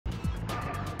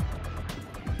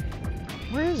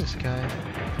Where is this guy?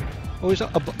 Oh, he's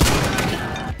up. Well,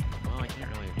 I can't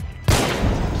really.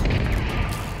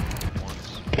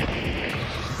 Once.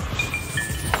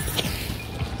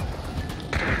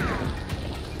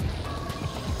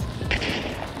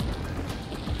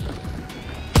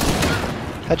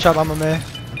 Headshot, Mama May.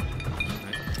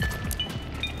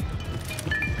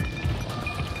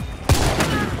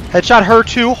 Headshot her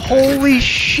too. Holy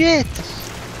shit!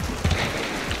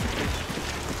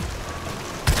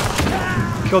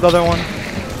 Killed the other one.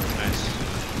 Nice.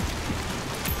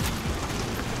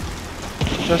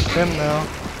 Just him now.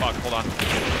 Fuck, hold on.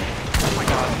 Oh my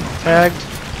god. Tagged.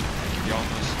 You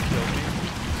almost killed me.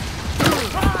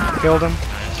 Killed him.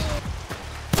 Nice.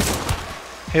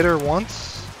 Hit her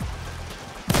once.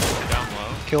 Down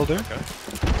low. Killed her. Okay.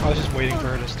 I was just waiting for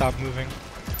her to stop moving.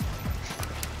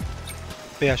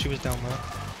 But yeah, she was down low.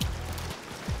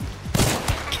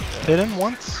 Hit him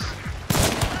once.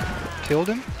 Killed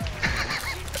him.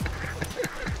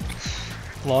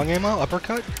 Long ammo,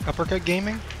 uppercut, uppercut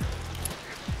gaming.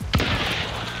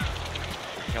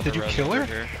 Got Did the you res kill over her?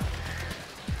 Here,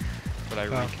 but I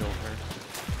re-killed her.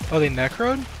 Oh, they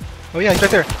necroed? Oh yeah, he's right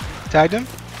there. Tagged him.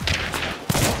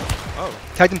 Oh.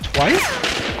 Tagged him twice?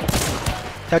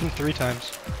 Tagged him 3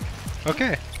 times.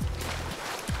 Okay. I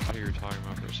thought you were talking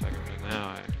about for a second, but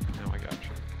now I got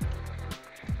you.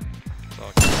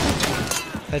 Fuck.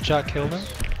 Headshot killed him.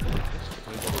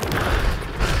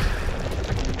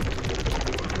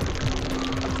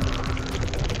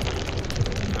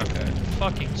 Okay.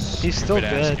 Fucking He's still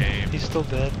dead. game. He's still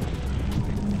dead.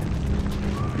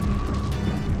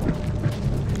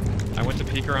 I went to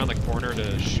peek around the corner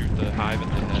to shoot the hive in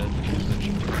the head.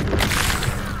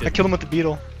 I killed him with the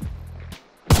beetle.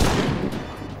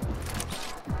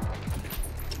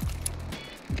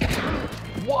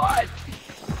 What?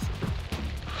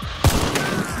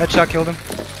 Headshot killed him.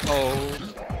 Oh.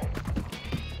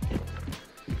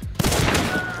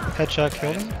 Headshot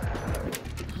killed him.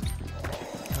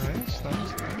 Nice,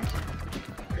 nice, nice.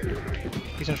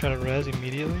 He's gonna try to res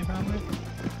immediately, probably.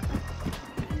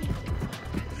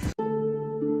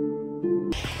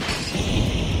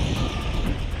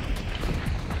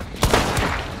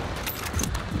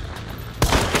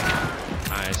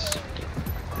 Nice.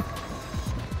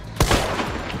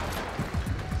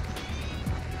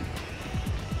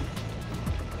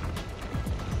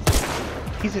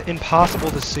 He's impossible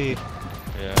to see.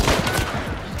 Yeah.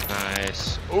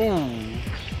 Nice. Ooh.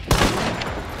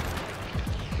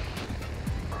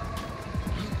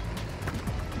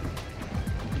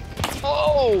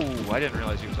 Oh! I didn't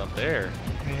realize he was up there.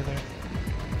 Me either.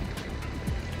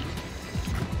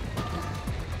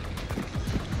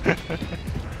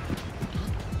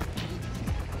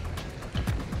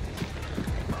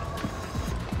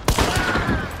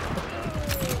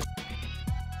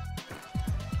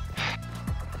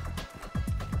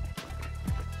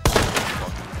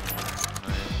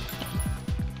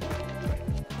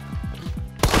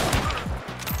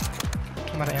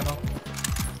 I'm out of ammo.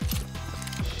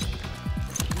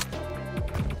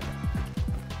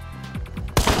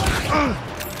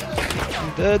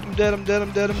 I'm dead, I'm dead, I'm dead,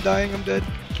 I'm dead, I'm dying, I'm dead.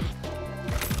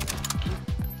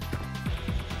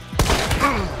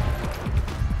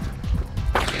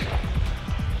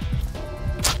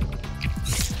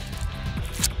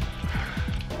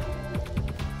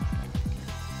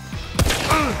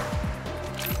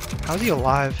 How's he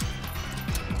alive?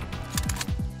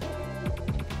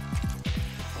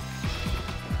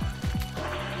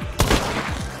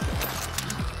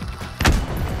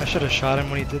 I should have shot him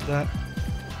when he did that.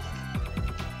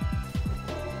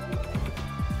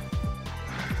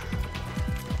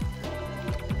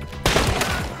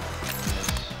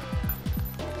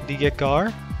 Did he get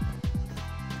Gar?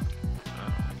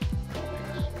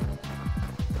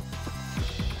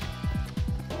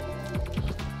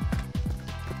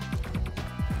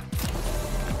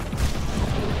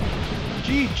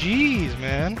 GG's,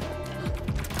 man.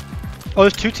 Oh,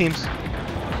 there's 2 teams.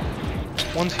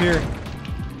 One's here.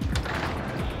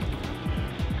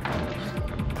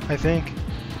 I think.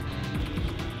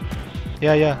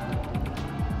 Yeah, yeah.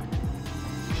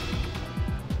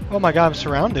 Oh my god, I'm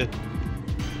surrounded.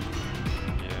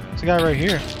 Yeah. There's a guy right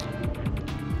here.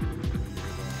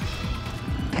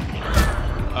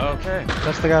 Okay.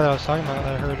 That's the guy that I was talking about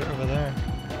that I heard over there.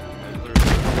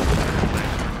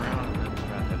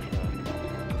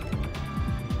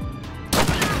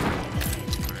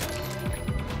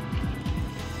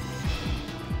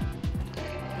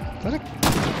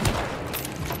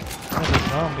 That's a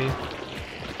zombie.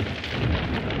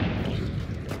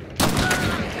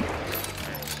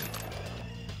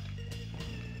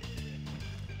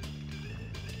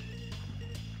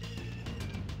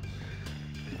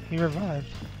 He revived.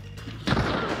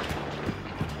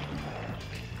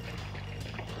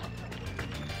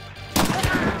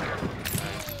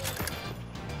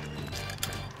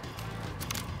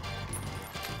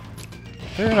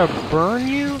 They're gonna burn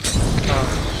you?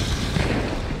 Oh.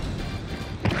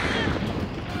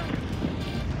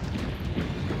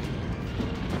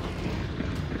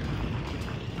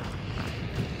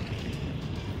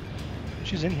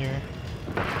 She's in here.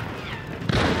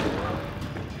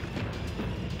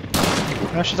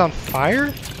 Now she's on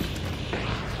fire?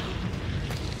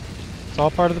 It's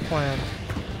all part of the plan.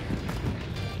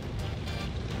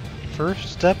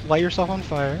 First step, light yourself on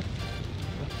fire.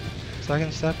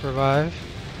 Second step, revive.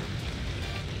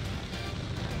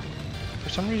 For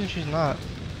some reason she's not.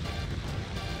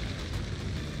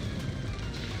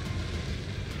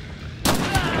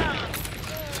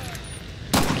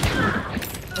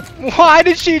 Why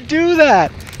did she do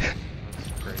that? That's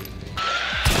crazy.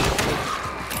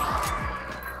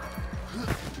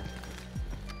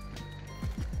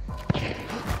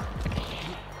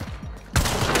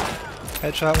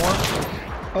 Headshot one.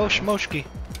 Oh, Shmoshki.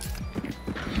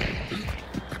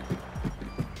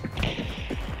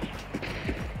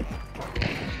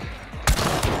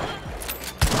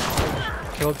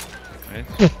 Killed.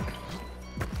 Nice.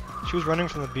 She was running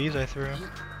from the bees I threw.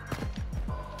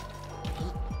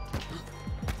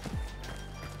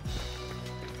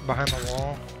 Behind the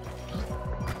wall.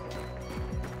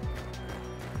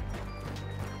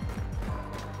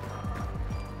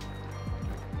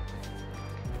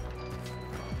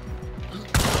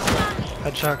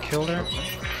 Headshot killed her.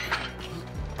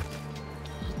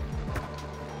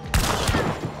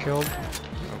 Killed.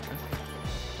 Okay.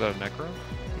 Is that a necro?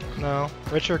 No.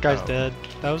 Richard guy's Oh. dead.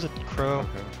 That was a crow. Okay.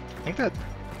 I think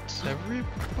that's everybody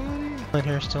in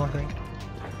here still, I think.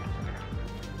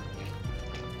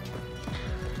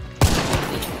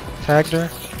 Tagged her.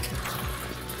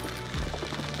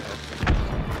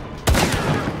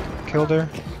 Killed her.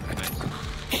 Nice.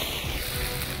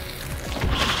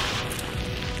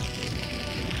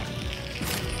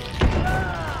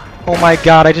 Oh my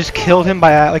god, I just killed him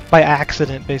by by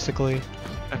accident, basically.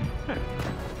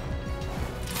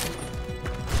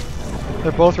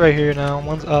 They're both right here now.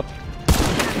 One's up.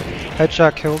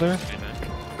 Headshot killed her. Okay, nice.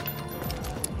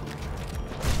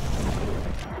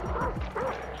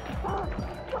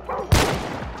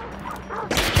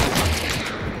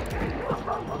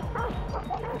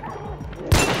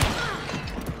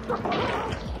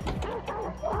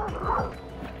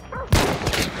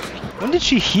 When did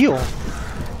she heal?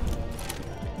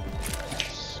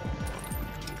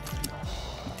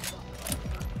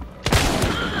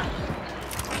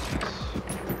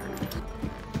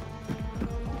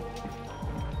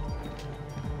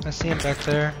 I see him back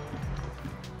there.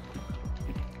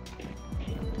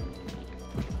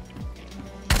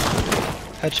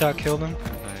 Headshot killed him.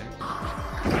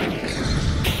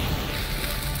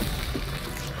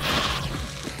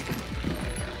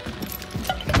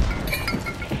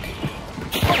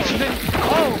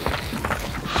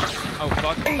 Oh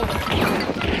fuck. Dude!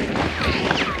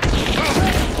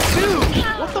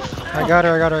 What the fuck? I got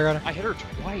her, I got her, I got her. I hit her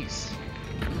twice.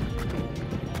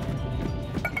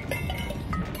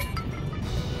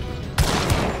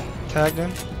 Tagged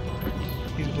him.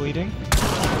 He's bleeding.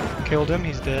 Killed him,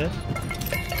 he's dead.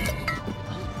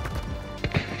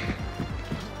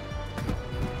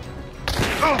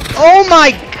 Oh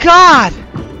my god!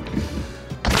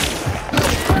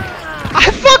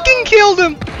 I fucking killed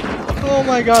him! Oh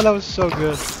my god, that was so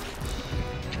good.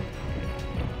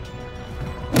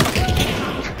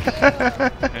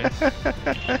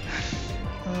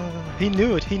 He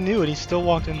knew it, he still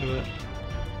walked into it.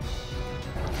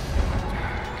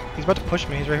 He's about to push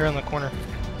me, he's right here in the corner.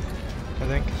 I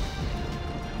think.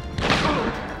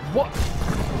 What?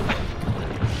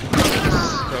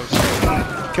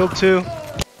 So Killed two.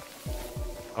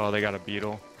 oh, they got a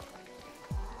beetle.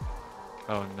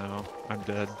 Oh no, I'm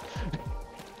dead.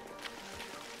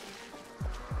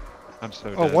 I'm so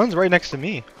dead. Oh, one's right next to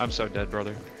me. I'm so dead,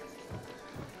 brother.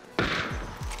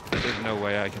 There's no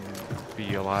way I can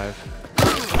be alive.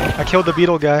 I killed the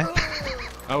beetle guy.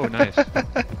 Oh, nice.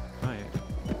 Nice.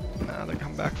 Nah, they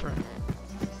come back for him.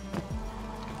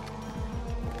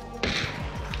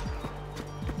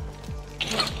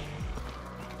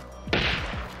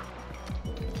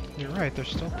 You're right, they're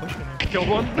still pushing you. Killed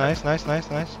one? Nice, nice, nice,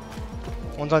 nice.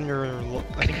 One's on your,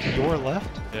 I think your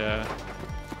left. Yeah.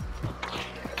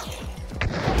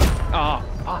 Ah!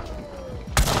 Ah!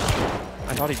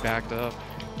 I thought he backed up.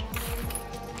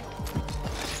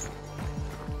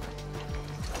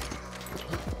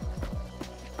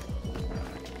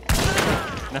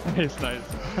 Nice, nice.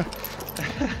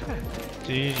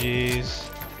 GG's.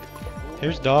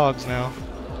 Here's dogs now.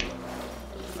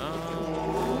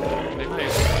 They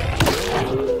might.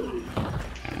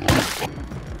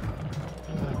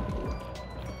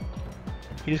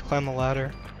 He just climbed the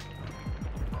ladder.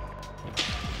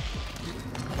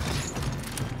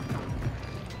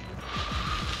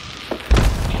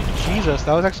 Jesus,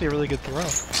 that was actually a really good throw.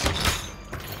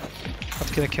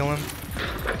 That's gonna kill him.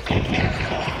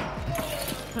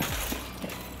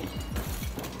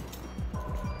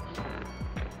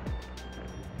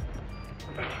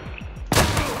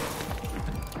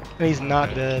 And he's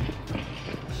not dead.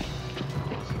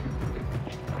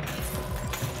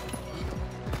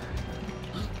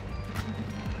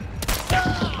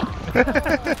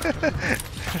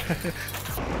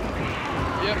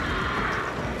 Yep.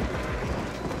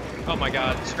 Oh my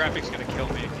god, Scrappy's gonna kill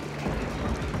me.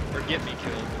 Or get me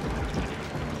killed.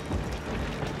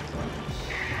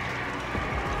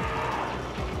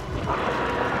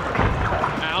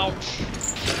 Ouch!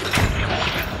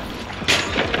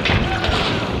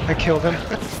 I killed him.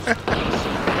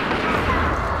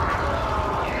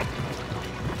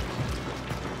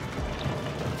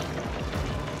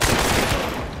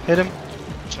 Hit him.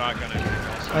 Shotgun, I think,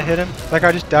 also. I hit him. That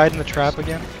guy just died in the trap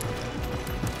again.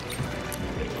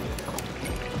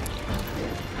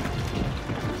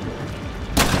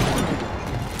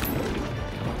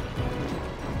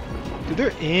 Dude,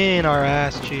 they're in our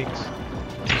ass cheeks.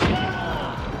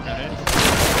 Nice.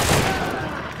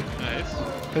 Nice.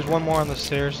 There's one more on the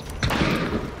stairs.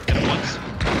 Hit him once.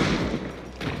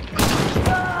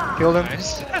 Killed him.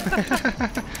 Nice.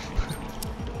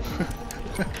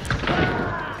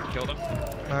 Killed him.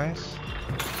 Nice.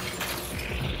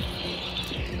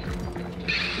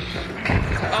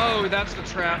 Oh, that's the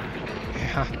trap.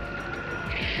 Yeah.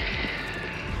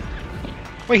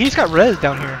 Wait, he's got res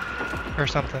down here. Or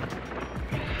something.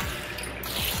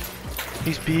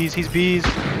 He's bees, he's bees.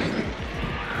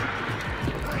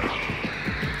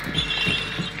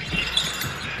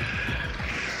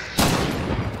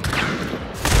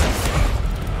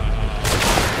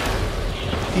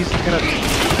 He's gonna...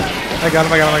 I got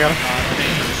him, I got him, I got him.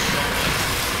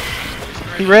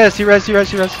 He res, he res, he res,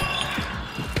 he res.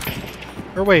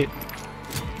 Or wait.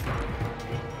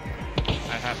 I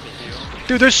have to heal.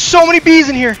 Dude, there's so many bees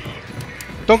in here!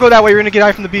 Don't go that way, you're gonna get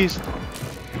eye from the bees.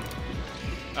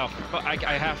 Oh, but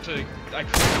I have to...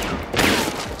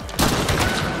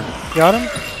 Got him?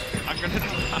 I'm gonna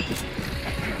die.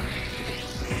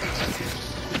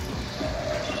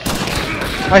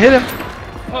 I hit him.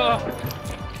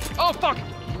 Oh, fuck!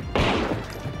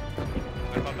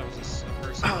 I thought that was a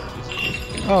person.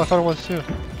 Oh, I thought it was too.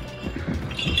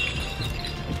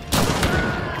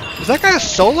 Is that guy a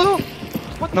solo?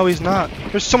 What? No, he's not.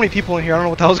 There's so many people in here, I don't know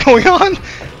what the hell's going on.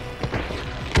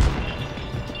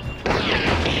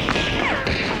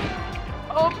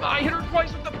 Oh, I hit her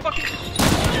twice with the fucking...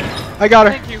 I got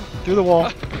her. Thank you. Through the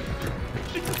wall.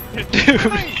 Dude.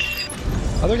 Nice.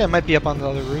 Other guy might be up on the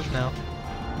other roof now.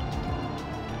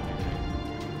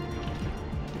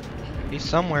 He's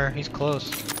somewhere. He's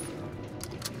close.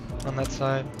 On that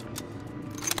side.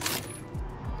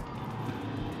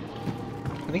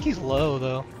 I think he's low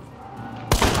though.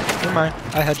 Never mind.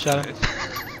 I headshot him.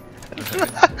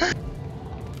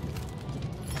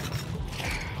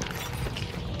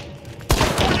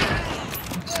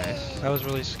 Nice. That was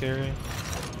really scary.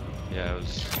 Yeah, it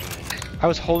was... I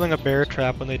was holding a bear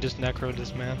trap when they just necroed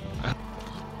this man.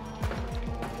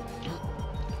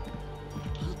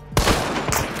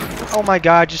 Oh my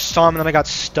god, I just saw him and then I got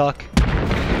stuck.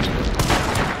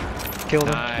 Killed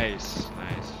him. Nice,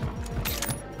 nice.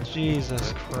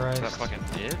 Jesus Christ. Is that fucking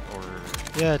it, or...?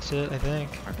 Yeah, that's it, I think.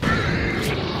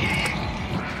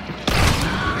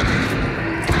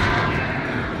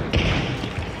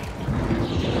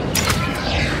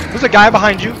 There's a guy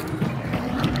behind you.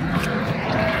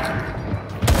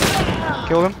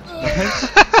 Killed him.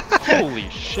 Holy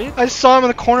shit. I saw him in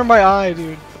the corner of my eye,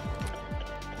 dude.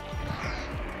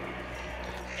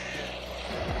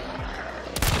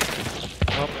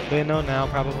 Oh, they know now,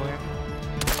 probably.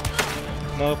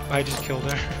 Nope, I just killed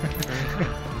her.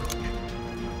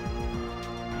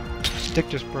 Stick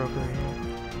just broke her.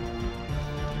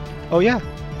 Oh yeah.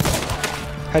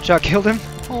 Headshot killed him.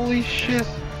 Holy shit.